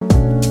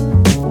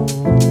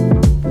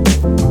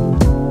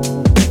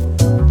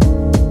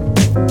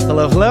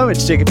Hello,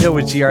 it's Jacob Hill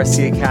with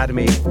GRC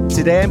Academy.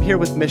 Today I'm here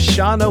with Miss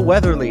Shauna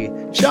Weatherly.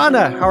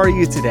 Shauna, how are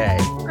you today?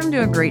 I'm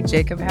doing great,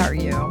 Jacob. How are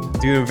you?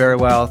 Doing very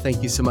well.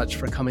 Thank you so much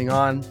for coming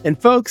on. And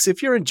folks,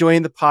 if you're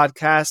enjoying the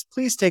podcast,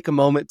 please take a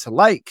moment to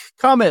like,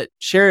 comment,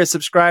 share,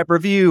 subscribe,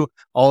 review,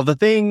 all the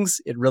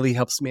things. It really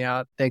helps me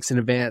out. Thanks in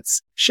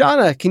advance.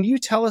 Shauna, can you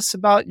tell us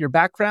about your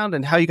background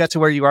and how you got to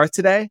where you are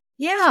today?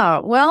 Yeah,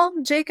 well,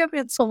 Jacob,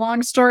 it's a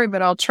long story,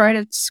 but I'll try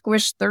to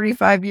squish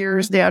 35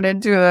 years down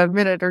into a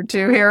minute or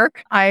two here.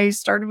 I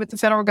started with the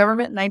federal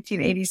government in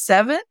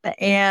 1987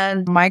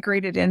 and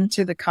migrated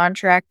into the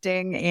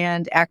contracting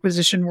and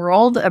acquisition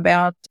world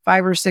about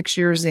 5 or 6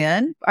 years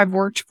in. I've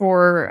worked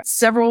for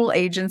several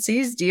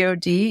agencies,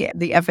 DoD,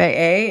 the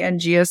FAA, and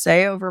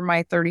GSA over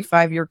my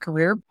 35-year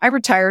career. I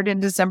retired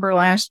in December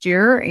last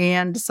year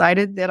and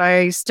decided that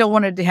I still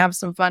wanted to have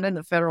some fun in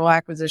the federal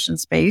acquisition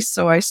space,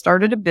 so I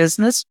started a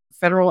business,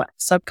 Federal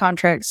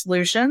Subcontract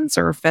Solutions,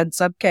 or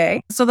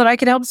FedSubK, so that I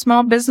could help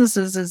small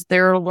businesses as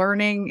they're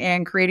learning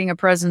and creating a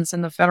presence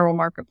in the federal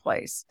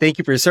marketplace. Thank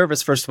you for your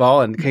service, first of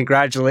all, and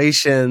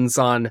congratulations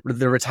on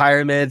the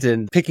retirement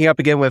and picking up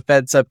again with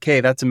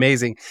FedSubK. That's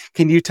amazing.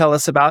 Can you tell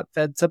us about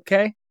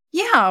FedSubK?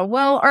 Yeah,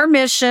 well, our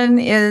mission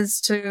is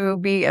to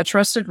be a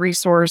trusted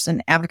resource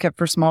and advocate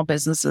for small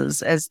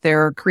businesses as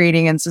they're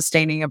creating and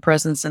sustaining a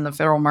presence in the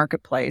federal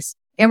marketplace.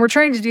 And we're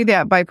trying to do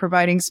that by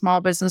providing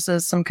small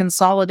businesses some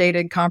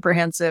consolidated,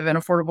 comprehensive, and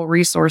affordable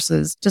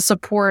resources to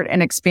support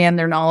and expand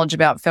their knowledge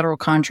about federal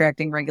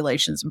contracting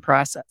regulations and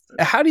processes.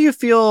 How do you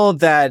feel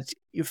that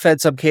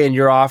FedSubK and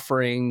your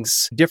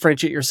offerings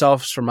differentiate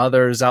yourselves from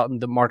others out in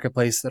the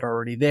marketplace that are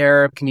already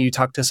there? Can you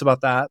talk to us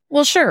about that?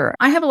 Well, sure.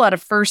 I have a lot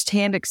of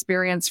firsthand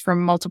experience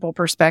from multiple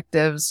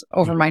perspectives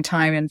over my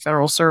time in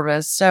federal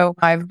service. So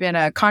I've been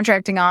a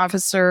contracting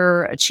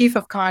officer, a chief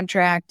of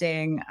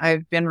contracting.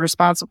 I've been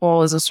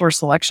responsible as a source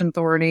selection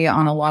authority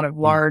on a lot of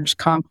large,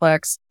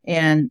 complex,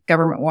 and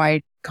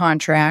government-wide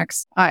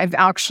contracts. I've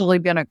actually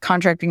been a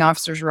contracting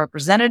officer's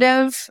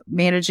representative,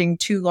 managing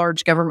 2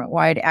 large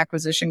government-wide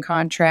acquisition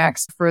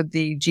contracts for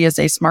the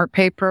GSA Smart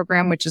Pay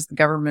program, which is the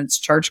government's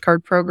charge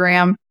card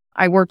program.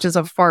 I worked as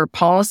a FAR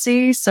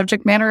policy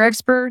subject matter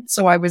expert,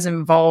 so I was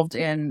involved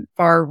in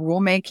FAR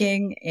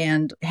rulemaking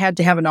and had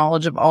to have a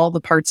knowledge of all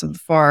the parts of the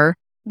FAR.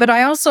 But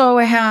I also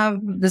have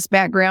this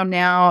background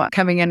now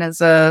coming in as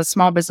a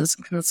small business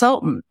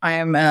consultant. I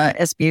am a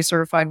SBA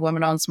certified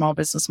woman-owned small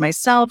business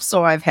myself,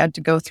 so I've had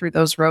to go through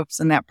those ropes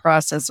in that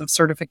process of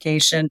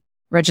certification,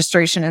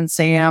 registration, and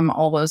SAM,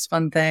 all those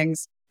fun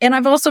things. And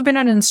I've also been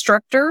an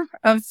instructor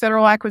of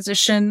federal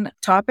acquisition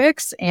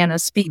topics and a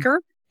speaker.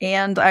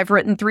 And I've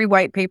written 3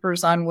 white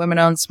papers on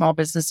women-owned small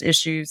business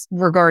issues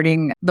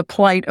regarding the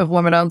plight of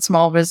women-owned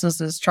small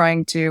businesses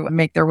trying to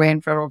make their way in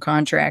federal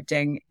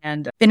contracting,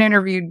 and been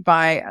interviewed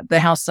by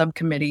the House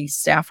subcommittee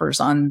staffers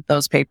on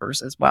those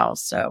papers as well.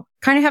 So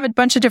kind of have a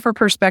bunch of different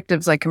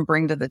perspectives I can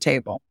bring to the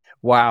table.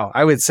 Wow,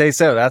 I would say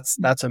so.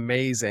 That's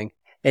amazing.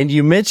 And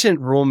you mentioned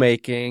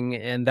rulemaking,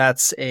 and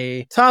that's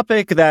a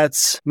topic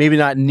that's maybe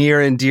not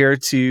near and dear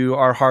to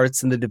our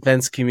hearts in the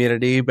defense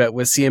community, but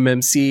with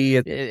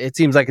CMMC, it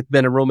seems like it's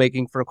been a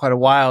rulemaking for quite a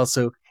while.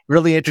 So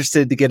really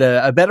interested to get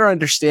a better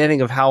understanding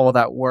of how all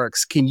that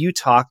works. Can you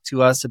talk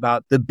to us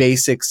about the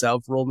basics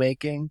of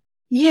rulemaking?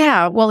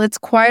 Yeah, well, it's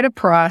quite a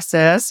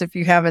process if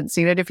you haven't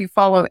seen it. If you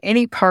follow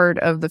any part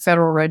of the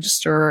Federal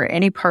Register or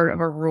any part of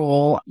a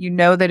rule, you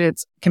know that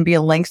it can be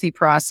a lengthy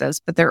process,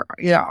 but there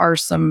are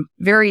some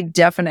very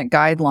definite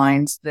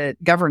guidelines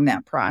that govern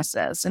that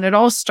process. And it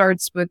all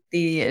starts with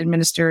the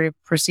Administrative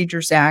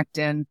Procedures Act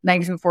in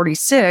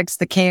 1946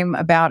 that came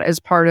about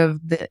as part of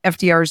the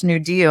FDR's New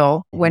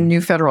Deal when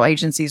new federal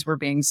agencies were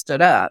being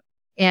stood up.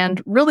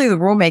 And really, the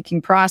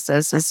rulemaking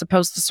process is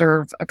supposed to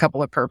serve a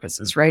couple of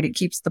purposes, right? It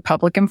keeps the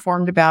public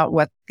informed about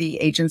what the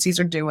agencies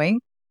are doing,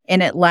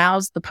 and it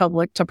allows the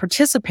public to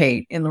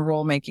participate in the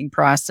rulemaking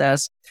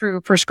process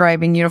through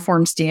prescribing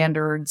uniform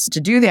standards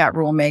to do that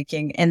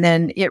rulemaking. And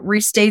then it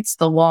restates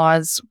the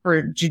laws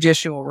for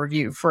judicial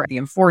review for the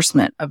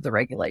enforcement of the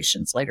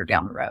regulations later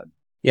down the road.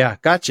 Yeah,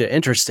 gotcha.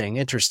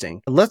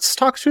 Interesting. Let's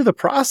talk through the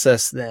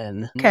process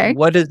then. Okay.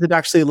 What does it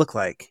actually look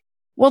like?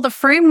 Well, the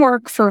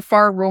framework for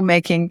FAR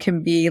rulemaking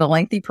can be a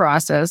lengthy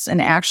process,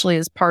 and actually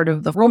as part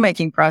of the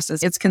rulemaking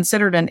process, it's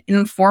considered an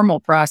informal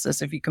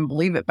process, if you can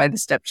believe it, by the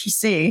steps you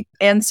see.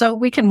 And so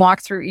we can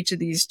walk through each of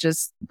these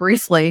just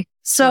briefly.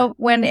 So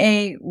when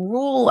a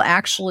rule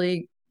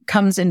actually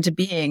comes into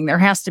being, there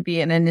has to be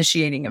an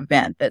initiating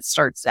event that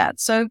starts that.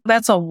 So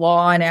that's a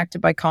law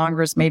enacted by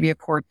Congress, maybe a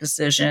court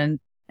decision,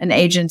 an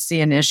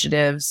agency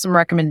initiative, some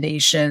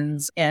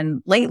recommendations.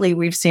 And lately,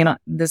 we've seen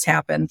this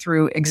happen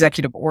through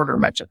executive order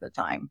much of the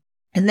time.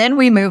 And then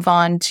we move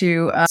on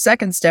to a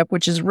second step,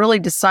 which is really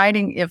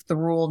deciding if the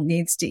rule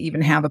needs to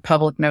even have a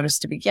public notice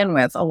to begin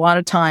with. A lot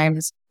of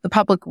times, the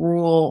public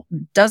rule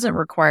doesn't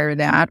require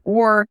that,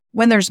 or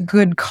when there's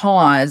good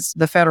cause,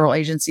 the federal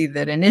agency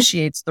that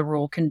initiates the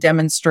rule can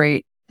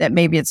demonstrate that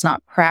maybe it's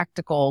not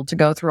practical to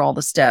go through all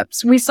the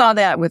steps. We saw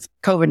that with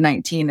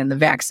COVID-19 and the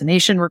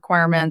vaccination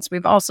requirements.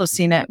 We've also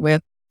seen it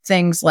with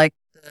things like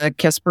the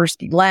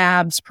Kaspersky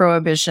Labs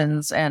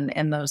prohibitions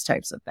and those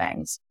types of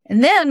things.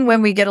 And then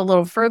when we get a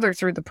little further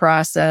through the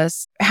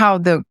process, how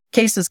the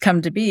cases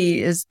come to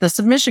be is the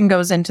submission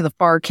goes into the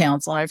FAR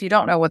Council. And if you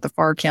don't know what the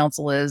FAR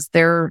Council is,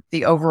 they're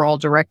the overall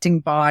directing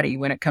body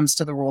when it comes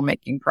to the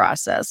rulemaking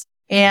process.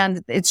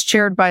 And it's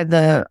chaired by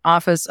the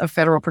Office of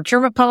Federal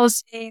Procurement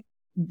Policy,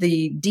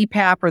 the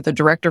DPAP, or the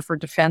Director for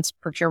Defense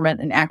Procurement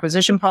and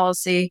Acquisition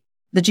Policy,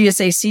 the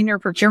GSA Senior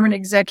Procurement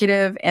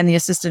Executive, and the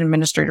Assistant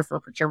Administrator for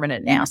Procurement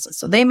at NASA.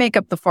 So they make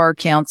up the FAR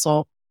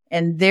Council,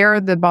 and they're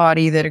the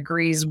body that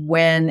agrees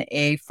when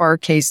a FAR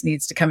case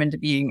needs to come into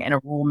being and a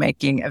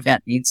rulemaking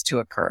event needs to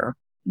occur.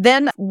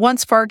 Then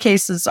once FAR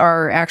cases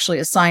are actually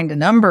assigned a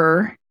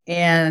number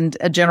and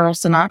a general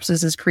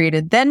synopsis is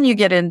created, then you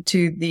get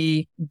into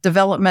the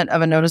development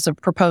of a notice of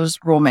proposed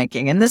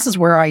rulemaking. And this is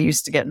where I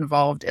used to get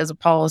involved as a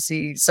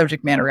policy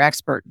subject matter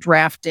expert,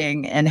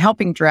 drafting and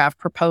helping draft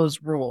proposed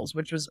rules,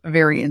 which was a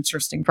very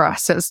interesting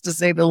process, to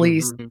say the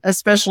least,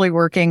 especially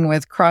working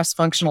with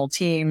cross-functional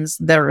teams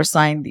that are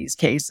assigned these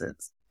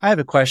cases. I have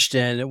a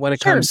question. When it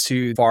comes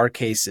to FAR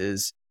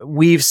cases,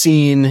 we've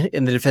seen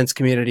in the defense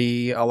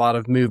community a lot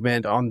of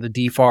movement on the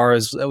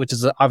DFARs, which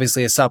is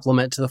obviously a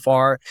supplement to the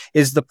FAR.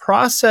 Is the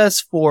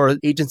process for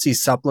agency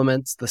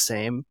supplements the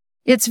same?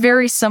 It's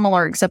very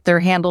similar, except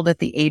they're handled at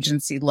the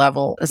agency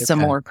level, a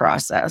similar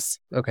process.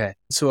 Okay.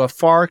 So a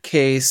FAR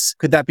case,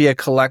 could that be a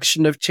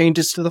collection of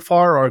changes to the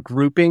FAR or a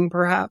grouping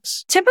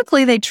perhaps?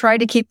 Typically, they try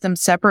to keep them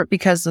separate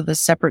because of the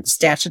separate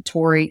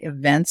statutory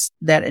events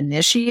that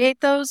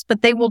initiate those,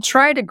 but they will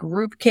try to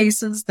group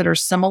cases that are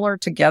similar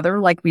together,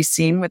 like we've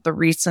seen with the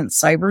recent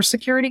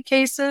cybersecurity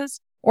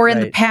cases. Or in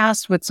the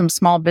past with some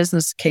small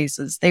business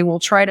cases, they will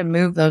try to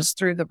move those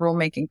through the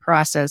rulemaking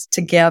process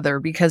together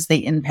because they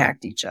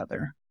impact each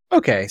other.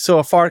 Okay, so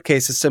a FAR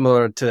case is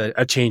similar to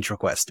a change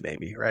request,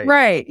 maybe, right?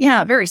 Right.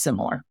 Yeah, very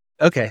similar.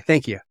 Okay,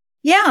 thank you.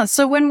 Yeah,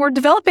 so when we're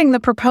developing the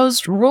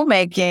proposed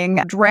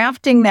rulemaking,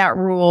 drafting that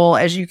rule,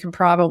 as you can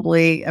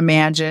probably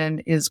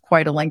imagine, is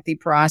quite a lengthy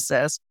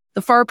process.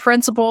 The FAR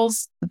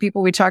principals, the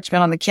people we talked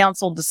about on the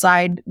council,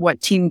 decide what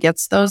team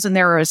gets those, and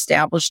there are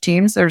established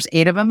teams. There's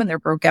 8 of them, and they're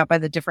broke out by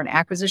the different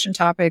acquisition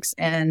topics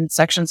and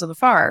sections of the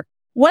FAR.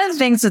 One of the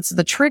things that's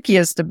the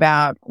trickiest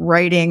about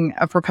writing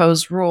a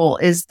proposed rule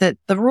is that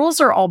the rules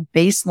are all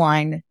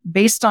baseline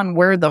based on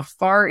where the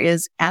FAR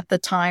is at the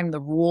time the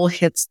rule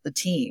hits the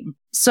team.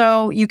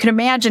 So you can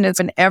imagine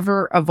it's an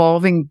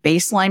ever-evolving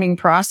baselining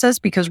process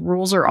because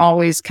rules are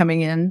always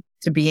coming in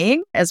to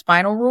being as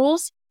final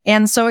rules.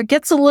 And so it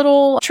gets a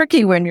little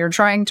tricky when you're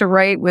trying to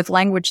write with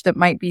language that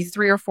might be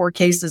 3 or 4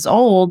 cases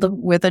old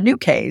with a new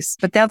case.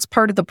 But that's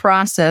part of the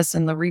process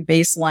and the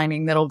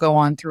rebaselining that'll go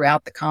on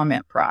throughout the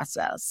comment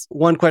process.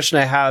 One question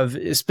I have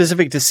is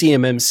specific to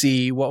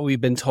CMMC. What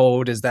we've been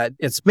told is that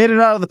it's made it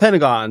out of the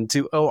Pentagon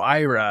to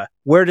OIRA.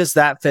 Where does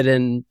that fit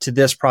into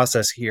this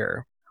process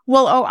here?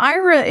 Well,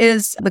 OIRA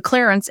is the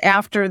clearance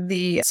after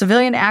the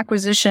Civilian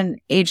Acquisition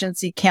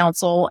Agency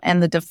Council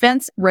and the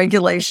Defense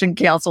Regulation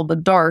Council, the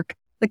DARC.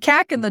 The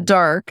CAC and the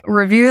DARC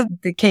review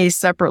the case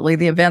separately,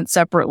 the event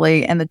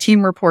separately, and the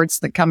team reports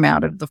that come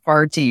out of the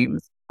FAR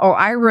teams.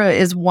 OIRA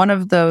is one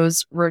of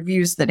those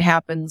reviews that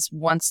happens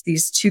once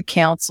these 2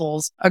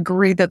 councils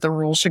agree that the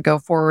rule should go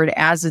forward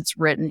as it's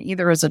written,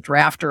 either as a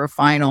draft or a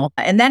final.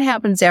 And that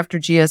happens after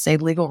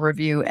GSA legal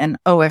review and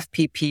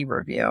OFPP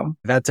review.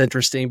 That's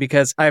interesting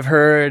because I've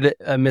heard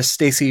Miss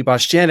Stacy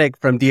Boschjanik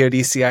from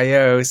DoD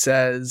CIO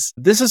says,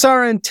 this is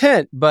our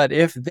intent, but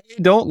if they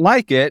don't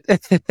like it,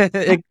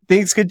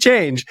 things could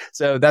change.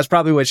 So that's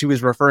probably what she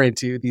was referring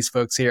to, these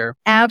folks here.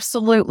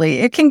 Absolutely.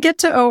 It can get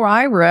to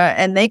OIRA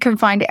and they can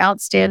find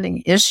outstanding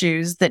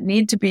issues that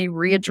need to be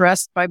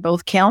readdressed by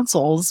both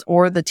councils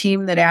or the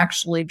team that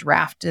actually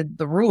drafted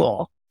the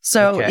rule.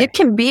 So it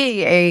can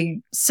be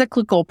a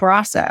cyclical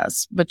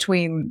process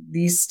between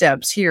these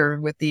steps here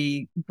with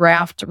the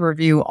draft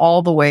review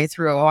all the way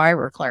through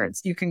OIRA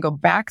clearance. You can go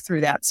back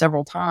through that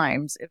several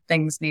times if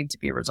things need to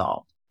be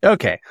resolved.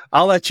 Okay,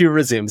 I'll let you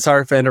resume.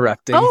 Sorry for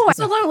interrupting. Oh,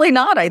 absolutely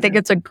not. I think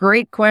it's a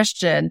great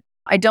question.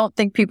 I don't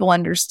think people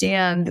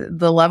understand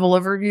the level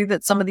of review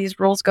that some of these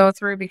rules go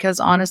through because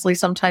honestly,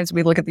 sometimes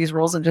we look at these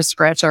rules and just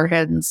scratch our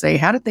head and say,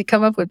 how did they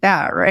come up with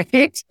that,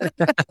 right?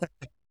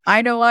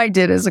 I know I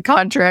did as a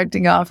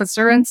contracting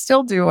officer and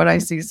still do when I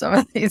see some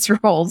of these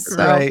rules.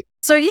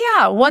 So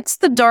yeah, once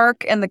the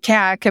DARC and the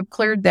CAC have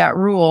cleared that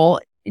rule,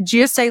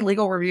 GSA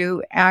Legal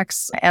Review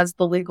acts as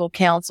the legal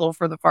counsel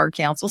for the FAR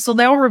Council. So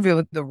they'll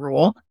review the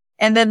rule.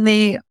 And then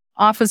the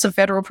Office of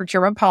Federal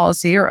Procurement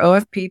Policy, or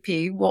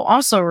OFPP, will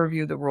also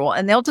review the rule,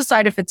 and they'll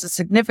decide if it's a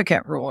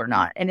significant rule or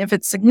not. And if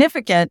it's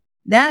significant,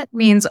 that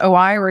means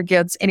OIRA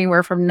gets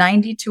anywhere from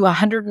 90 to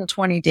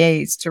 120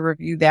 days to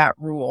review that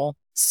rule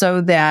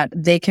so that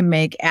they can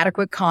make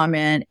adequate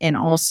comment and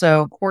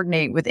also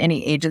coordinate with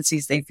any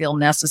agencies they feel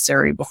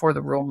necessary before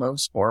the rule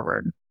moves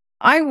forward.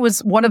 I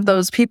was one of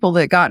those people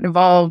that got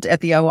involved at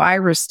the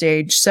OIRA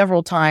stage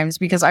several times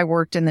because I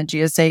worked in the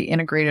GSA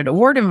integrated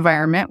award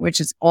environment,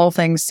 which is all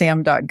things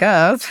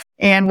SAM.gov.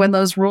 And when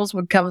those rules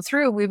would come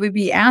through, we would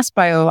be asked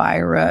by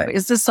OIRA,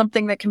 is this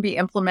something that can be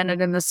implemented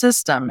in the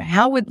system?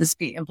 How would this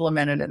be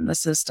implemented in the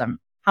system?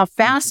 How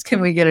fast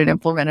can we get it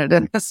implemented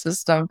in the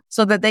system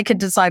so that they could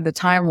decide the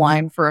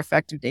timeline for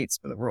effective dates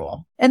for the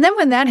rule? And then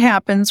when that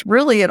happens,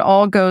 really it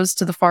all goes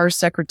to the FAR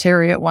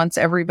Secretariat once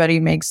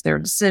everybody makes their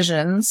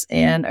decisions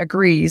and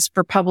agrees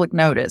for public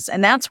notice.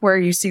 And that's where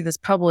you see this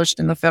published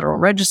in the Federal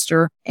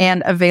Register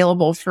and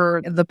available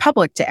for the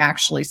public to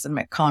actually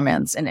submit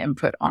comments and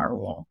input on a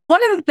rule.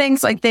 One of the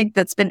things I think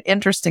that's been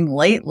interesting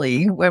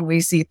lately when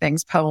we see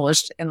things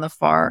published in the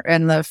FAR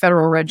and the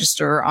Federal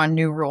Register on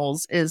new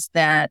rules is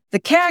that the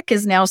CAC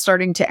is now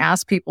starting to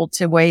ask people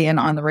to weigh in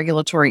on the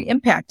regulatory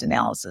impact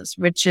analysis,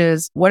 which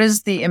is what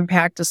is the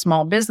impact of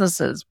small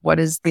businesses? What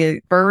is the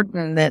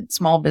burden that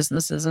small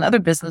businesses and other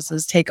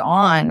businesses take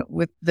on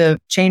with the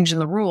change in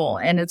the rule?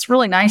 And it's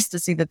really nice to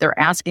see that they're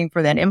asking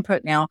for that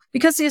input now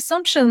because the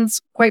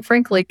assumptions, quite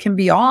frankly, can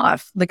be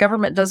off. The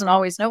government doesn't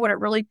always know what it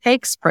really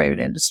takes private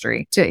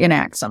industry to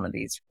enact some of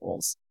these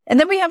rules. And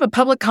then we have a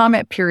public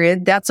comment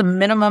period. That's a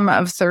minimum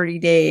of 30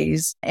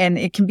 days, and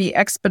it can be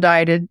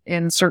expedited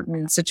in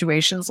certain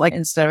situations, like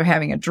instead of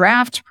having a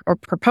draft or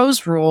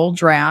proposed rule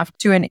draft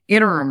to an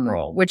interim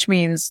rule, which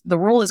means the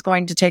rule is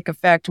going to take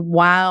effect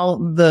while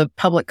the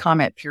public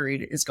comment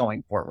period is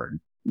going forward.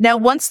 Now,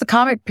 once the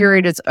comment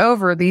period is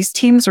over, these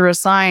teams are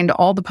assigned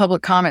all the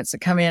public comments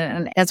that come in.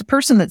 And as a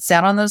person that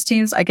sat on those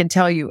teams, I can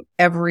tell you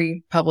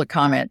every public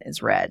comment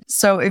is read.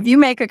 So if you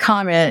make a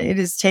comment, it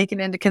is taken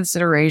into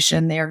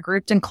consideration. They are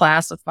grouped and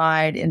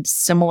classified into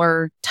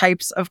similar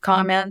types of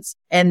comments,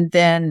 and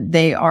then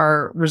they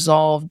are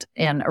resolved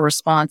and a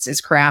response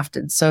is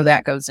crafted. So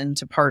that goes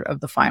into part of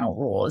the final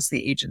rule is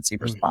the agency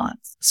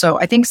response. So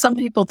I think some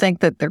people think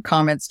that their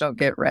comments don't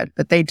get read,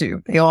 but they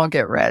do. They all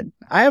get read.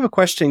 I have a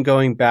question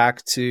going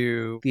back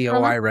to the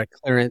OIRA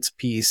clearance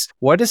piece.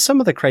 What is some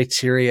of the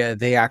criteria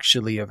they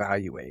actually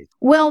evaluate?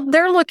 Well,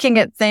 they're looking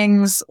at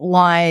things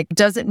like,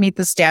 does it meet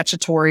the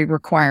statutory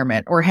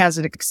requirement or has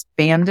it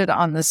expanded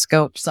on the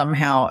scope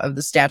somehow of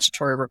the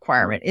statutory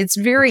requirement? It's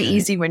very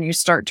easy when you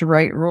start to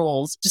write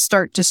rules to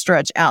start to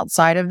stretch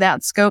outside of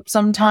that scope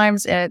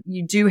sometimes. And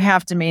you do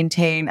have to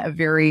maintain a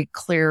very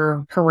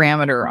clear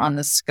parameter on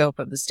the scope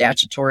of the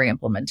statutory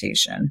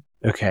implementation.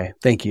 Okay,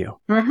 thank you.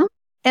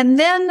 And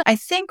then I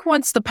think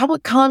once the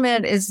public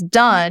comment is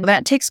done,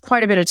 that takes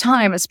quite a bit of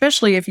time,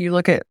 especially if you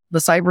look at the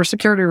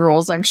cybersecurity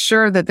rules. I'm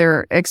sure that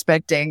they're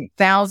expecting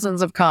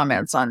thousands of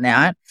comments on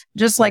that,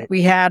 just like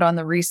we had on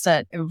the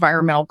recent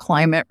environmental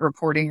climate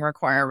reporting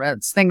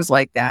requirements, things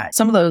like that.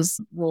 Some of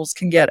those rules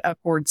can get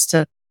upwards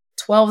to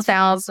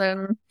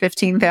 12,000,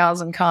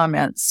 15,000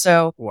 comments.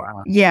 So,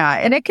 yeah,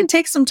 and it can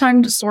take some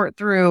time to sort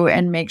through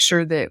and make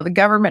sure that the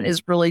government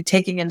is really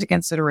taking into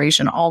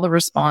consideration all the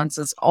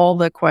responses, all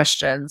the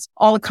questions,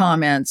 all the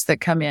comments that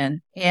come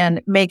in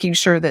and making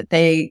sure that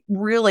they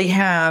really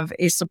have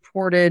a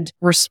supported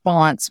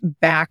response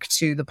back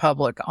to the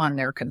public on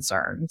their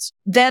concerns.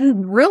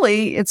 Then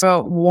really it's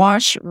a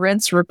wash,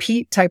 rinse,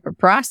 repeat type of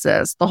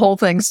process. The whole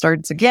thing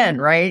starts again,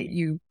 right?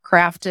 You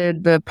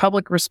crafted the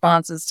public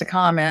responses to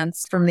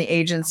comments from the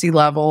agency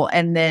level,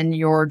 and then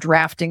you're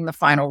drafting the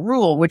final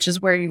rule, which is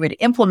where you would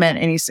implement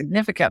any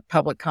significant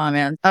public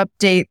comment,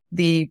 update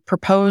the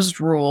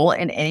proposed rule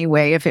in any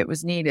way if it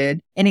was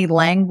needed, any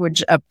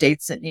language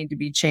updates that need to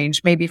be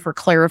changed, maybe for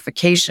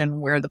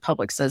clarification where the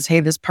public says, hey,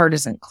 this part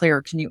isn't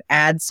clear. Can you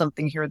add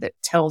something here that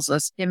tells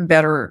us in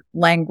better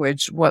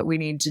language what we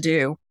need to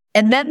do?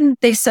 And then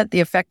they set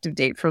the effective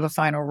date for the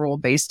final rule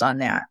based on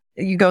that.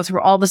 You go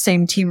through all the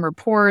same team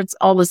reports,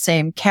 all the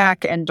same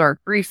CAC and DARC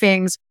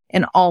briefings,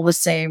 and all the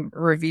same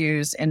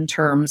reviews in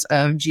terms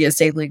of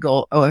GSA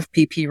legal,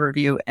 OFPP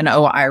review, and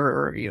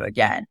OIRA review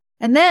again.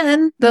 And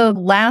then the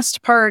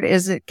last part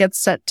is it gets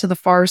set to the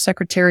FAR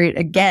Secretariat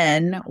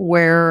again,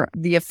 where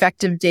the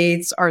effective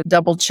dates are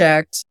double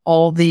checked.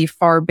 All the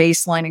FAR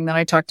baselining that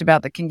I talked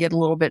about that can get a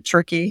little bit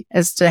tricky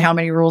as to how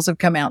many rules have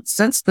come out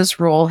since this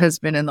rule has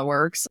been in the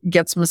works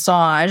gets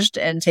massaged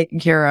and taken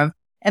care of.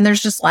 And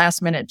there's just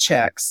last minute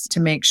checks to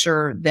make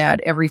sure that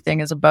everything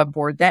is above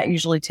board. That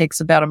usually takes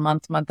about a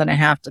month and a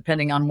half,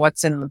 depending on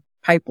what's in the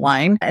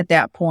pipeline at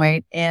that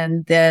point.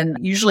 And then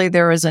usually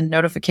there is a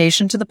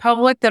notification to the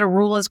public that a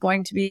rule is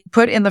going to be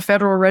put in the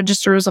Federal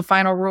Register as a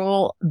final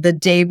rule the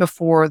day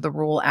before the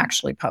rule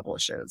actually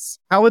publishes.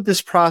 How would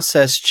this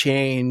process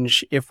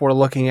change if we're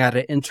looking at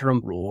an interim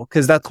rule?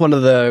 Because that's one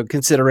of the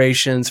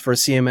considerations for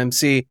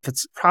CMMC. If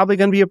it's probably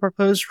going to be a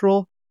proposed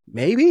rule,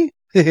 maybe.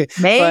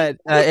 But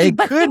it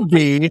could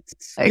be.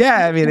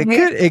 Yeah, I mean,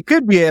 it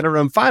could be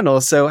interim final.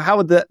 So how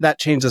would that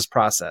change this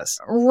process?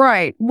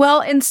 Right.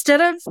 Well,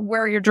 instead of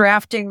where you're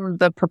drafting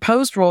the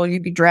proposed rule,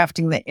 you'd be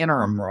drafting the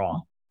interim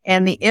rule.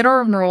 And the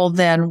interim rule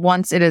then,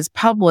 once it is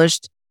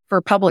published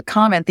for public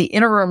comment, the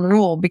interim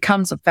rule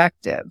becomes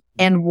effective.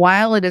 And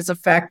while it is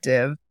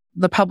effective,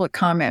 the public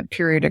comment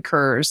period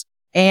occurs.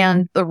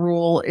 And the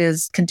rule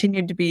is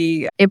continued to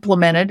be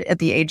implemented at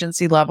the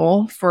agency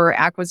level for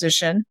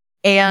acquisition.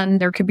 And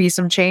there could be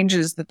some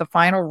changes that the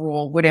final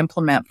rule would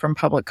implement from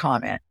public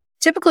comment.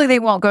 Typically, they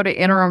won't go to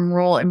interim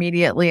rule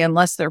immediately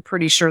unless they're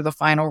pretty sure the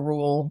final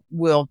rule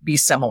will be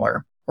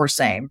similar or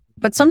same.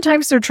 But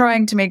sometimes they're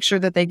trying to make sure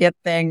that they get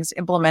things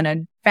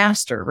implemented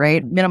faster,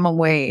 right? Minimum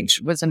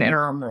wage was an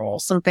interim rule,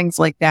 some things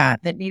like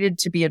that needed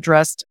to be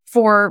addressed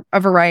for a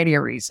variety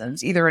of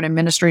reasons, either an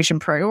administration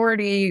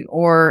priority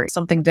or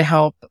something to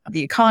help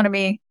the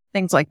economy,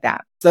 things like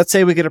that. Let's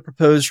say we get a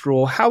proposed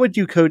rule. How would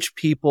you coach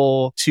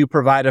people to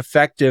provide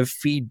effective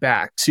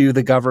feedback to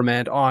the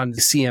government on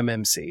the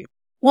CMMC?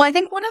 Well, I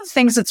think one of the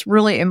things that's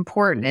really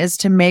important is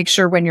to make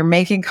sure when you're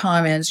making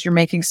comments, you're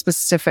making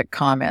specific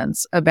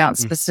comments about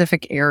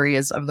specific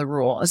areas of the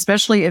rule,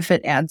 especially if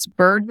it adds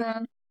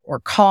burden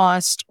or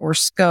cost or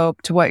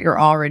scope to what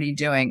you're already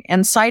doing,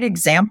 and cite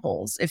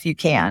examples if you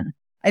can.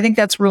 I think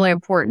that's really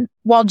important.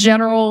 While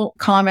general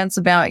comments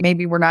about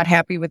maybe we're not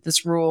happy with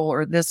this rule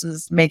or this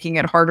is making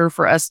it harder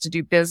for us to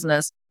do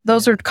business,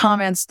 those are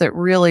comments that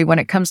really, when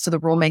it comes to the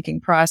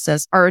rulemaking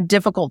process, are a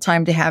difficult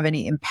time to have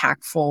any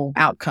impactful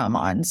outcome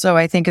on. So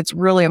I think it's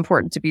really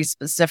important to be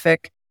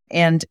specific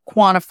and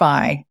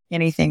quantify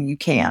anything you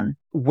can.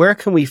 Where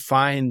can we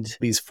find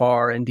these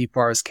FAR and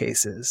DFARS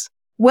cases?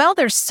 Well,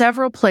 there's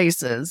several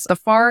places. The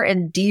FAR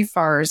and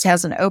DFARS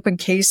has an open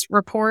case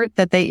report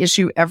that they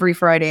issue every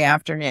Friday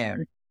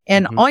afternoon.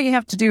 And all you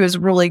have to do is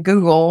really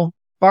Google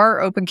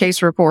FAR open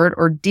case report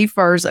or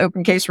DFARS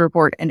open case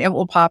report, and it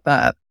will pop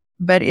up.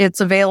 But it's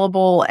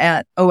available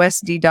at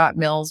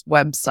OSD.mil's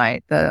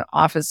website, the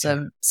Office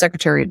of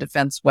Secretary of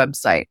Defense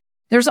website.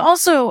 There's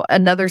also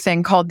another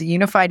thing called the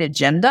Unified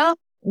Agenda,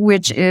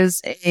 which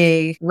is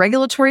a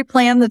regulatory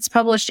plan that's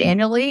published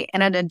annually,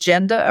 and an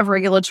agenda of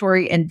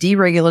regulatory and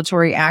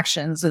deregulatory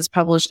actions is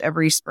published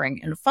every spring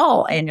and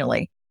fall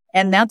annually.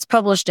 And that's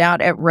published out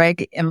at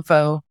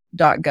reginfo.gov.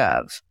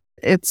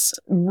 It's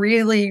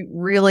really,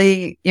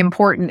 really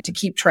important to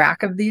keep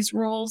track of these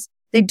rules.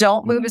 They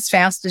don't move as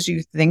fast as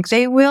you think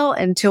they will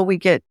until we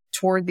get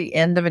toward the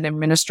end of an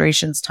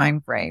administration's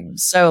time frame.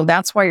 So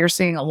that's why you're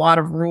seeing a lot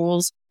of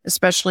rules,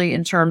 especially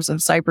in terms of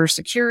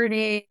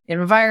cybersecurity,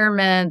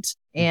 environment,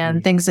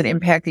 and things that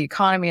impact the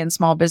economy and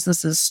small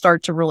businesses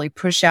start to really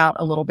push out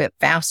a little bit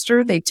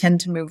faster. They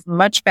tend to move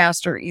much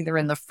faster either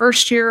in the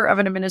first year of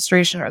an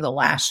administration or the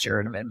last year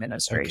of an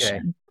administration.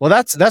 Okay. Well,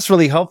 that's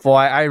really helpful.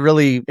 I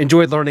really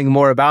enjoyed learning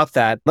more about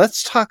that.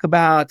 Let's talk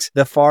about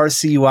the FAR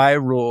CUI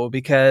rule,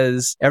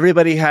 because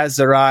everybody has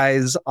their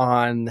eyes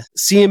on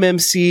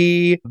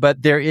CMMC,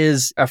 but there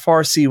is a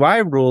FAR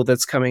CUI rule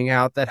that's coming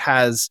out that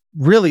has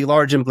really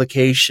large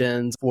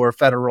implications for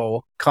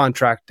federal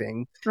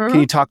contracting. Can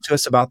you talk to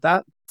us about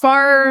that?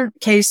 FAR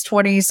case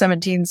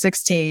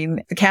 2017-16,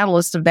 the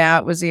catalyst of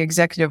that was the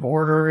Executive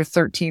Order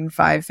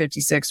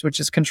 13556,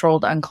 which is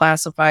controlled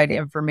unclassified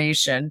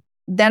information.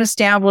 That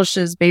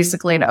establishes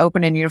basically an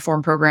open and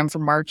uniform program for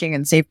marking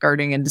and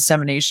safeguarding and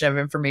dissemination of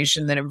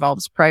information that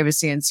involves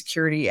Privacy and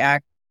Security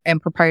Act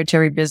and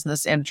proprietary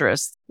business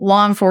interests,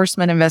 law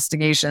enforcement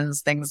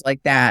investigations, things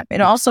like that. It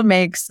also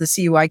makes the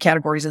CUI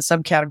categories and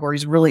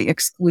subcategories really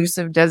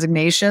exclusive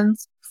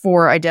designations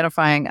for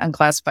identifying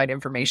unclassified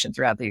information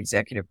throughout the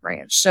executive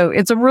branch. So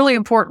it's a really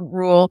important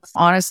rule.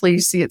 Honestly, you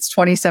see, it's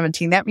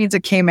 2017. That means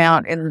it came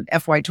out in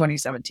FY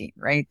 2017,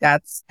 right?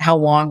 That's how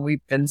long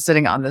we've been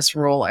sitting on this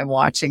rule and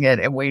watching it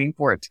and waiting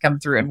for it to come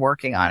through and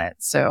working on it.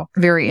 So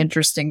very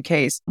interesting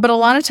case. But a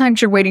lot of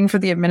times you're waiting for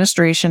the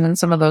administration and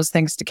some of those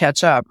things to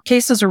catch up.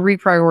 Cases are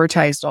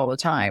reprioritized all the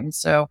time.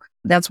 So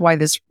that's why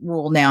this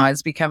rule now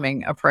is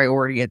becoming a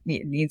priority. It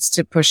needs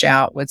to push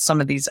out with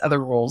some of these other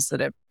rules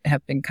that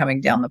have been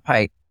coming down the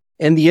pipe.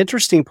 And the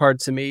interesting part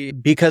to me,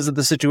 because of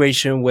the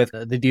situation with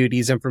the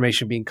DoD's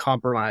information being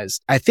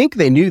compromised, I think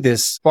they knew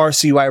this FAR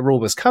CUI rule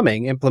was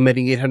coming,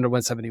 implementing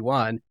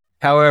 800-171.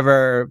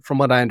 However, from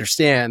what I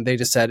understand, they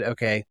just said,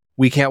 okay,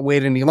 we can't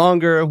wait any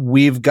longer.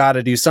 We've got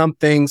to do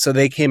something. So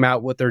they came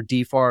out with their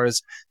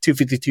DFARS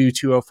 252,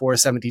 204,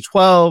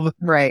 7012,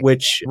 right,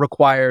 which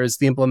requires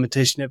the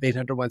implementation of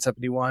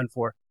 800-171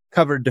 for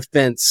covered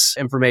defense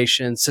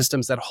information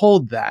systems that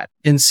hold that.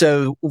 And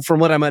so from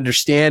what I'm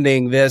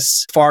understanding,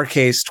 this FAR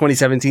case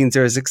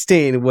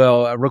 2017-016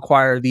 will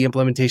require the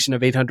implementation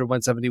of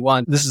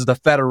 800-171. This is the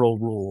federal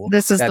rule.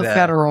 This is the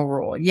federal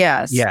rule.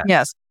 Yes.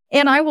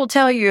 And I will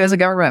tell you, as a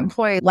government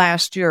employee,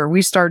 last year,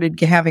 we started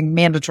having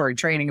mandatory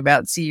training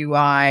about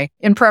CUI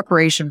in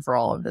preparation for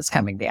all of this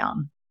coming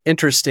down.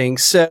 Interesting.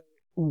 So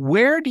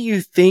where do you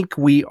think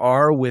we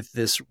are with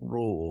this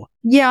rule?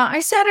 Yeah,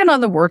 I sat in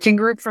on the working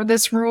group for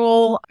this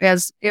rule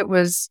as it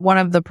was one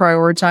of the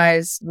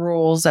prioritized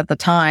rules at the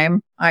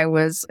time. I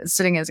was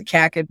sitting as a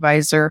CAC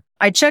advisor.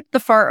 I checked the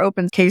FAR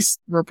open case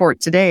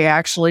report today,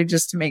 actually,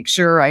 just to make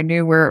sure I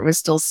knew where it was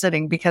still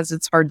sitting, because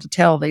it's hard to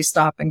tell. They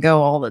stop and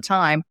go all the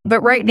time.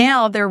 But right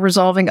now, they're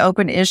resolving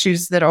open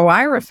issues that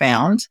OIRA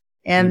found.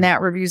 And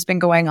that review's been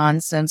going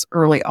on since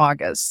early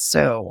August.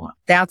 So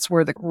that's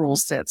where the rule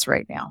sits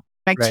right now.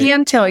 I Right.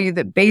 can tell you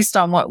that based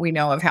on what we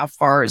know of how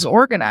FAR is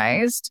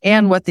organized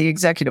and what the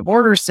executive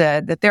order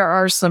said, that there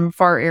are some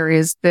FAR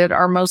areas that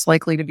are most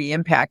likely to be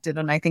impacted.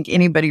 And I think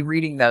anybody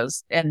reading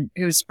those and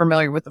who's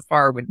familiar with the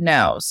FAR would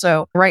know.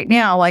 So right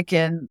now, like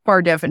in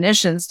FAR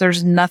definitions,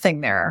 there's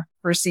nothing there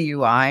for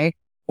CUI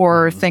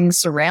or things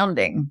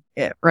surrounding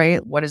it,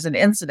 right? What is an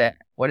incident?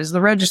 What is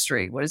the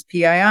registry? What is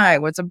PII?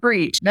 What's a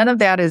breach? None of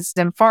that is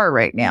in FAR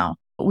right now.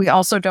 We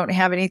also don't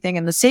have anything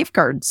in the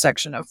safeguard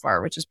section of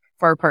FAR, which is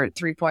FAR Part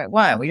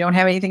 3.1. We don't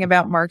have anything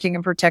about marking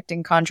and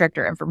protecting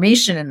contractor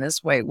information in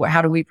this way.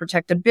 How do we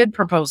protect a bid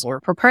proposal or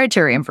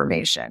proprietary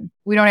information?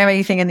 We don't have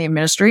anything in the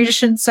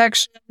administration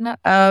section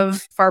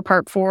of FAR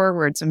Part 4,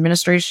 where it's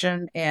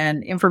administration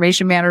and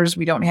information matters.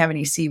 We don't have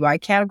any CUI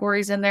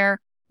categories in there.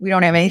 We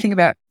don't have anything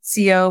about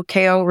CO,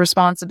 KO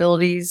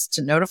responsibilities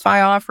to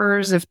notify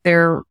offers if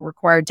they're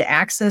required to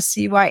access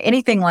CUI,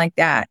 anything like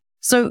that.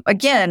 So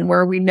again,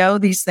 where we know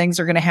these things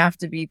are going to have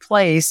to be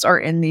placed are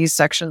in these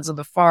sections of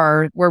the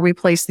FAR where we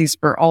place these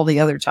for all the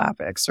other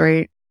topics,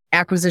 right?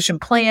 Acquisition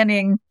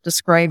planning,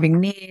 describing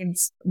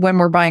needs, when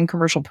we're buying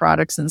commercial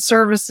products and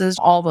services,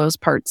 all those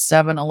parts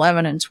 7,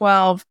 11, and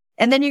 12.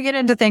 And then you get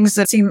into things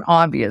that seem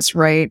obvious,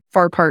 right?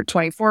 FAR Part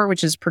 24,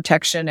 which is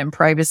protection and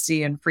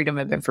privacy and freedom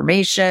of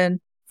information.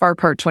 FAR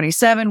Part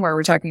 27, where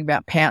we're talking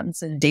about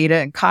patents and data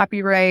and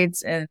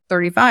copyrights, and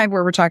 35,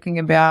 where we're talking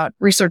about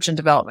research and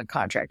development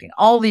contracting.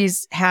 All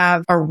these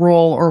have a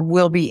role or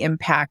will be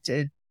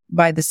impacted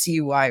by the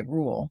CUI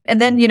rule. And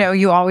then,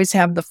 you always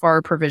have the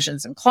FAR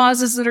provisions and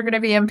clauses that are going to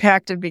be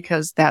impacted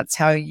because that's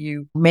how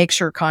you make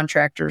sure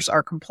contractors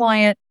are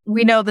compliant.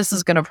 We know this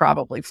is going to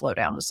probably flow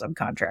down to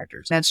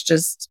subcontractors. That's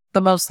just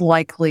the most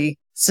likely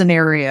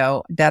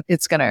scenario that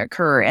it's going to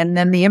occur. And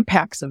then the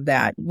impacts of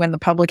that when the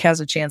public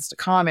has a chance to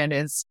comment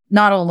is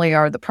not only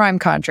are the prime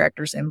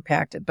contractors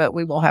impacted, but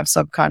we will have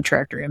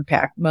subcontractor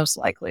impact most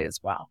likely as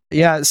well.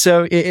 Yeah.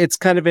 So it's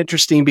kind of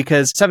interesting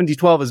because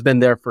 7012 has been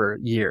there for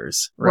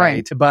years,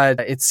 right?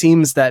 But it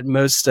seems that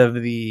most of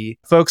the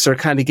folks are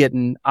kind of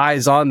getting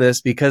eyes on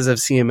this because of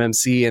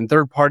CMMC and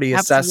third-party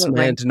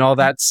assessment and all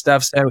that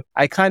stuff. So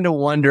I kind of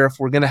wonder if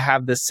we're going to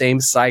have the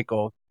same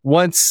cycle.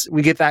 Once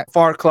we get that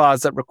FAR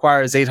clause that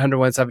requires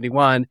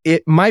 800-171,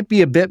 it might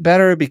be a bit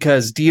better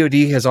because DoD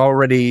has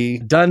already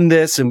done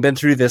this and been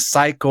through this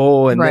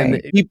cycle. And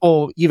then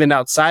people, even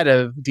outside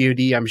of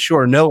DoD, I'm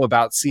sure, know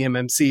about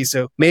CMMC.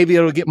 So maybe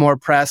it'll get more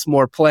press,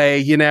 more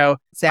play,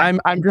 Exactly.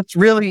 I'm just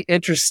really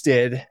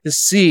interested to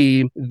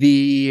see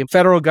the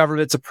federal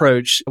government's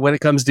approach when it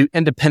comes to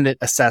independent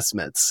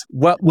assessments.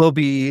 What will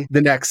be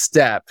the next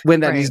step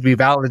when that needs to be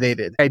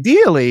validated?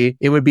 Ideally,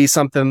 it would be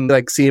something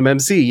like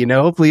CMMC.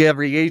 Hopefully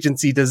every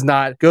agency does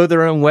not go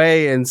their own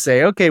way and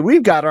say, okay,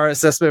 we've got our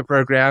assessment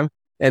program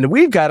and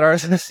we've got our,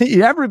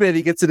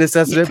 everybody gets an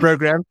assessment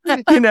program,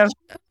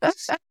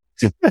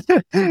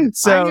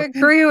 So I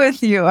agree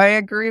with you.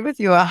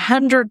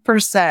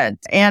 100%.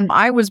 And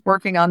I was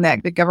working on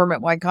the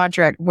government-wide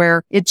contract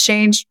where it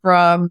changed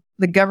from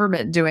the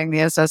government doing the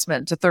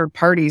assessment to third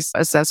parties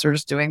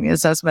assessors doing the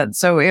assessment.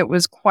 So it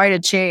was quite a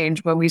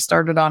change when we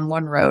started on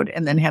one road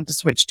and then had to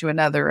switch to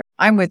another.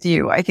 I'm with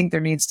you. I think there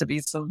needs to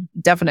be some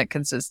definite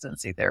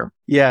consistency there.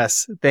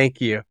 Yes.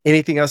 Thank you.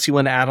 Anything else you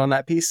want to add on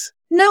that piece?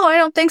 No, I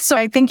don't think so.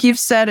 I think you've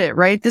said it,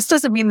 right? This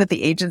doesn't mean that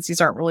the agencies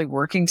aren't really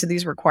working to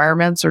these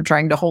requirements or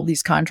trying to hold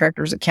these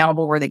contractors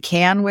accountable where they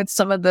can with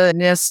some of the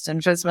NIST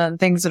and FSMA and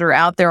things that are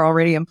out there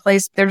already in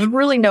place. There's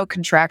really no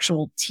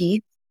contractual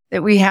teeth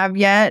that we have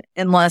yet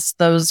unless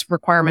those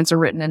requirements are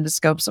written into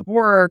scopes of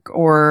work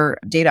or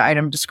data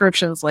item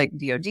descriptions like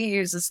DoD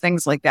uses,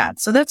 things like that.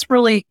 So that's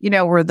really,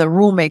 where the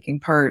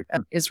rulemaking part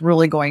is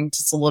really going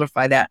to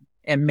solidify that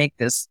and make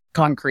this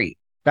concrete.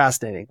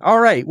 Fascinating. All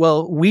right.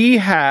 Well, we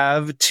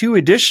have 2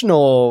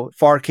 additional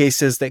FAR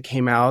cases that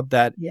came out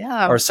that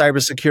are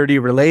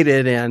cybersecurity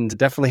related and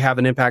definitely have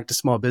an impact to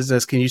small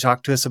business. Can you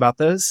talk to us about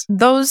those?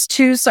 Those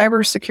 2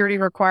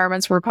 cybersecurity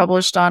requirements were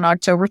published on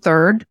October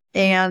 3rd.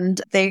 And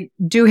they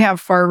do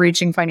have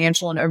far-reaching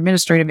financial and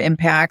administrative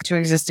impact to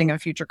existing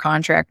and future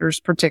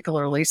contractors,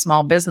 particularly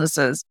small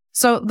businesses.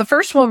 So the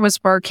first one was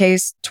FAR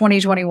Case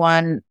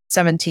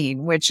 2021-17,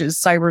 which is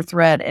cyber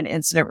threat and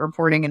incident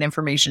reporting and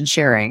information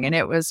sharing. And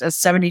it was a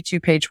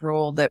 72-page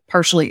rule that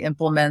partially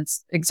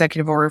implements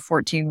Executive Order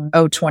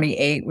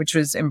 14028, which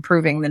was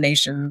improving the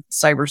nation's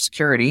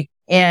cybersecurity,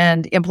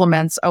 and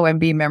implements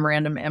OMB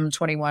Memorandum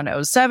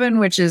M2107,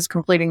 which is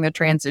completing the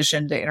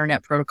transition to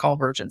Internet Protocol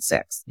version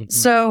 6. Mm-hmm.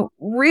 So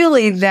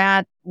really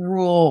that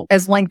rule,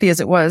 as lengthy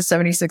as it was,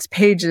 76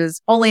 pages,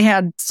 only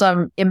had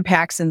some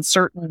impacts in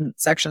certain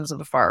sections of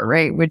the FAR,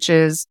 right? Which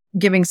is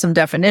giving some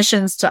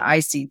definitions to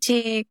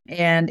ICT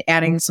and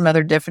adding some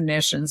other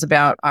definitions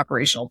about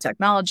operational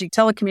technology,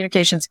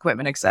 telecommunications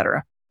equipment, et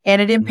cetera.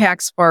 And it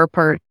impacts FAR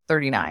Part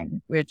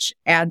 39, which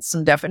adds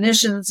some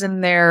definitions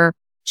in there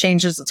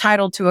changes the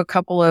title to a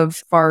couple of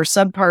FAR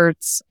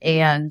subparts,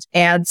 and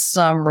adds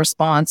some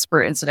response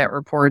for incident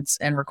reports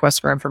and requests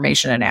for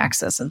information and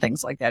access and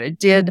things like that. It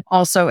did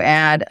also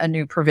add a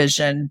new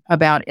provision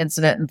about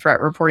incident and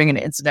threat reporting and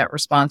incident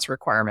response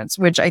requirements,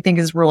 which I think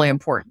is really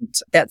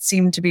important. That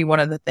seemed to be one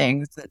of the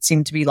things that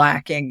seemed to be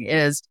lacking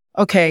is,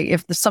 okay,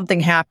 if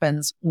something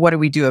happens, what do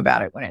we do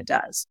about it when it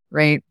does,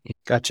 right?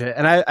 Gotcha.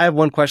 And I have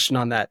one question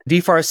on that.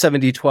 DFAR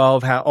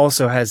 7012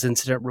 also has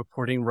incident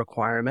reporting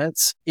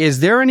requirements. Is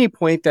there any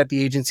point that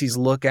the agencies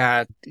look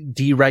at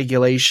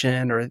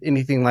deregulation or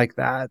anything like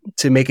that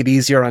to make it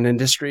easier on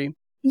industry?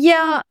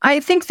 Yeah, I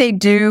think they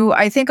do.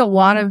 I think a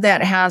lot of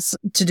that has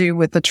to do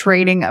with the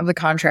training of the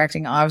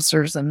contracting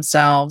officers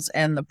themselves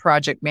and the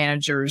project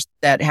managers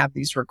that have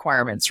these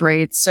requirements,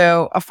 right?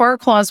 So a FAR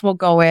clause will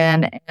go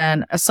in,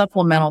 and a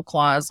supplemental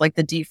clause like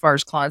the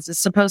DFARS clause is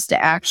supposed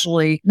to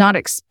actually not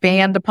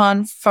expand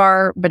upon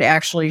FAR, but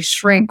actually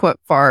shrink what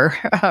FAR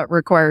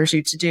requires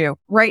you to do.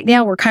 Right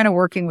now, we're kind of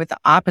working with the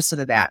opposite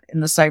of that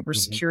in the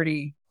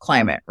cybersecurity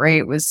climate,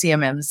 right? With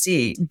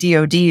CMMC,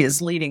 DoD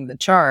is leading the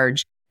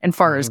charge, and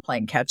FAR is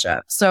playing catch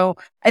up. So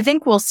I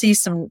think we'll see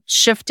some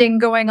shifting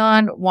going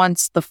on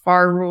once the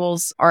FAR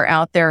rules are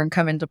out there and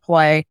come into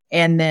play,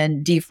 and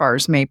then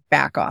DFARS may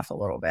back off a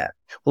little bit.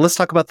 Well, let's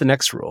talk about the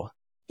next rule.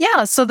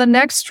 Yeah. So the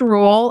next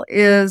rule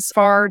is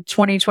FAR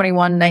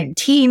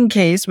 2021-19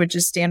 case, which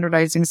is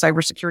standardizing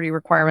cybersecurity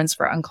requirements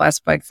for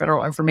unclassified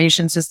federal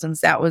information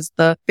systems. That was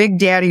the big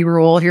daddy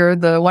rule here,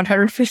 the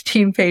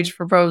 115-page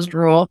proposed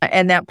rule.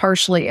 And that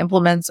partially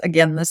implements,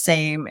 again, the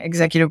same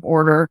executive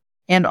order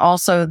and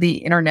also the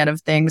Internet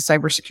of Things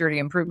Cybersecurity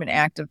Improvement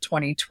Act of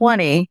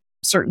 2020,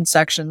 certain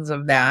sections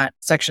of that,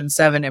 Section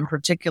 7 in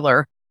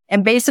particular.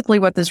 And basically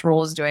what this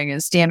rule is doing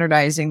is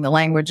standardizing the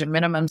language and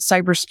minimum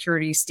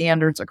cybersecurity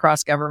standards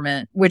across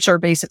government, which are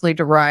basically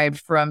derived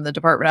from the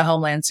Department of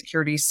Homeland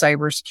Security,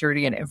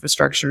 Cybersecurity and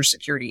Infrastructure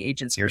Security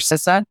Agency, or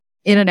CISA,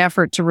 in an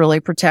effort to really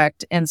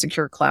protect and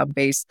secure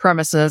cloud-based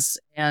premises.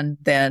 And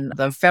then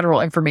the Federal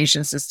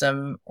Information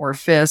System, or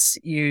FIS,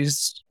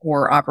 used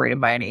or operated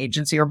by an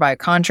agency or by a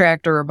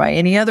contractor or by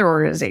any other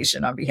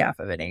organization on behalf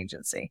of an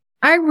agency.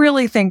 I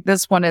really think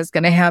this one is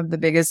going to have the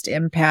biggest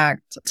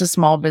impact to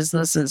small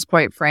businesses,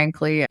 quite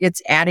frankly.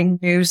 It's adding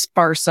new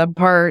FAR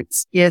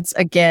subparts. It's,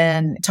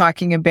 again,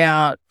 talking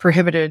about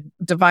prohibited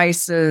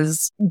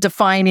devices,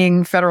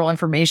 defining federal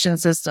information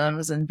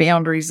systems and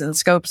boundaries and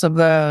scopes of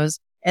those.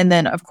 And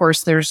then, of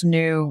course, there's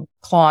new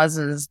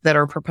clauses that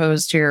are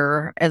proposed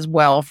here as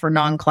well for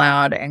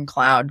non-cloud and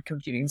cloud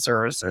computing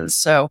services.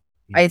 So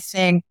I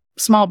think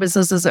small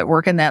businesses that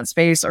work in that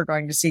space are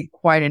going to see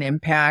quite an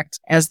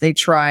impact as they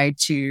try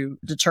to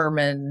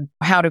determine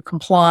how to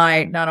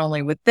comply not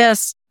only with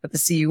this, but the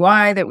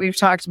CUI that we've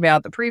talked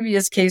about, the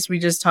previous case we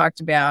just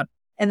talked about,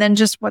 and then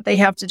just what they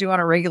have to do on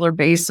a regular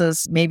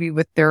basis, maybe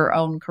with their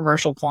own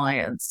commercial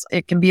clients.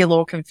 It can be a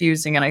little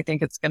confusing, and I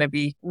think it's going to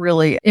be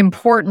really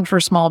important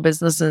for small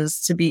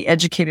businesses to be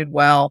educated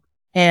well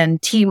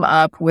and team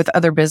up with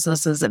other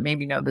businesses that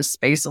maybe know this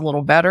space a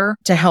little better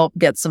to help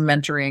get some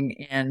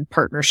mentoring and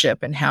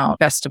partnership and how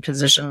best to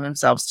position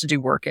themselves to do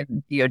work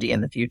in DoD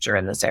in the future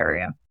in this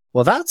area.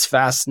 Well, that's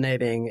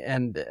fascinating.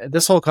 And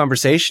this whole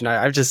conversation,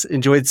 I've just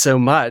enjoyed so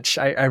much.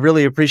 I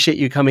really appreciate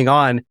you coming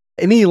on.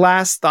 Any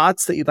last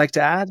thoughts that you'd like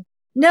to add?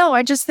 No,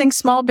 I just think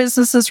small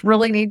businesses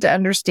really need to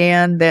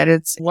understand that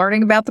it's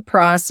learning about the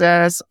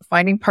process,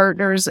 finding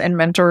partners and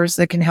mentors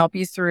that can help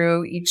you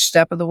through each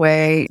step of the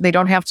way. They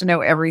don't have to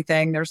know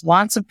everything. There's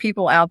lots of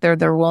people out there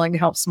that are willing to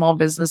help small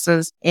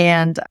businesses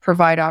and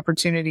provide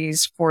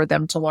opportunities for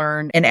them to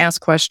learn and ask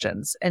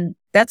questions. And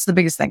that's the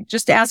biggest thing.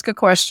 Just ask a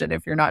question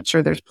if you're not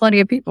sure. There's plenty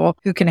of people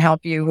who can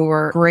help you who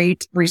are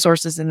great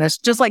resources in this,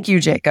 just like you,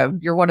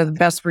 Jacob. You're one of the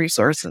best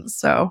resources.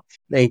 So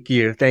thank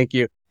you. Thank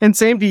you. And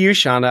same to you,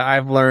 Shauna.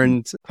 I've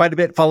learned quite a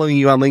bit following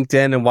you on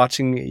LinkedIn and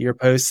watching your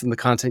posts and the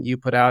content you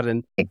put out.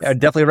 And thanks. I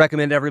definitely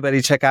recommend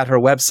everybody check out her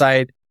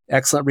website.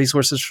 Excellent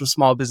resources for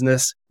small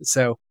business.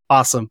 So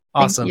awesome.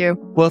 Awesome. Thank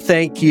you. Well,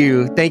 thank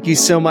you. Thank you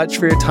so much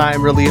for your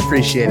time. Really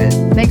appreciate it.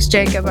 Thanks,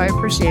 Jacob. I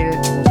appreciate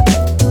it.